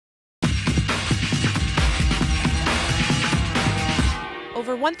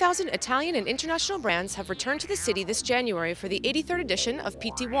Over 1,000 Italian and international brands have returned to the city this January for the 83rd edition of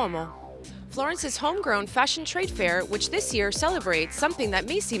Pitti Uomo, Florence's homegrown fashion trade fair, which this year celebrates something that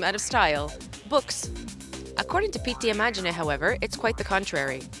may seem out of style: books. According to Pitti Immagine, however, it's quite the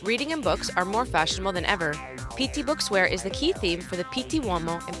contrary. Reading and books are more fashionable than ever. Pitti Bookswear is the key theme for the Pitti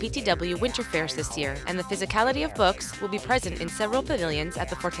Uomo and PTW winter fairs this year, and the physicality of books will be present in several pavilions at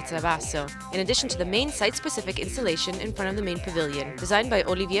the Fortezza da Basso, in addition to the main site-specific installation in front of the main pavilion, designed by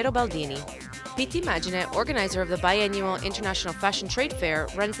Oliviero Baldini. Pitti Immagine, organizer of the biannual International Fashion Trade Fair,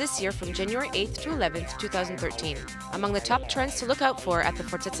 runs this year from January 8th to 11th, 2013. Among the top trends to look out for at the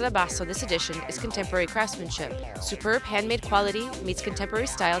Fortezza da Basso this edition is contemporary craftsmanship. Superb handmade quality meets contemporary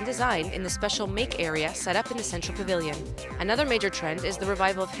style and design in the special make area set up in the central pavilion. Another major trend is the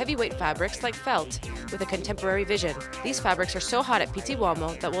revival of heavyweight fabrics like felt, with a contemporary vision. These fabrics are so hot at Pitti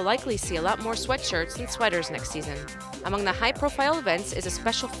Uomo that we'll likely see a lot more sweatshirts and sweaters next season. Among the high-profile events is a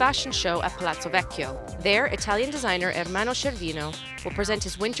special fashion show at Palazzo Vecchio. There, Italian designer Ermanno Cervino will present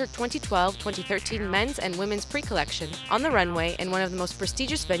his winter 2012-2013 men's and women's pre-collection on the runway in one of the most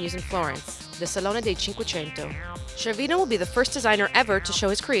prestigious venues in Florence, the Salone dei Cinquecento. Cervino will be the first designer ever to show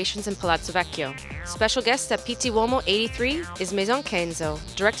his creations in Palazzo Vecchio. Special guest at Pitti Uomo 83 is Maison Kenzo,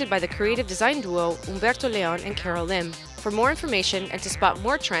 directed by the creative design duo Umberto Leon and Carol Lim. For more information and to spot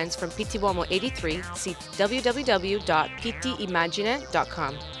more trends from Pitti Uomo 83, see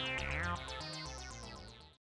www.pittiimmagine.com.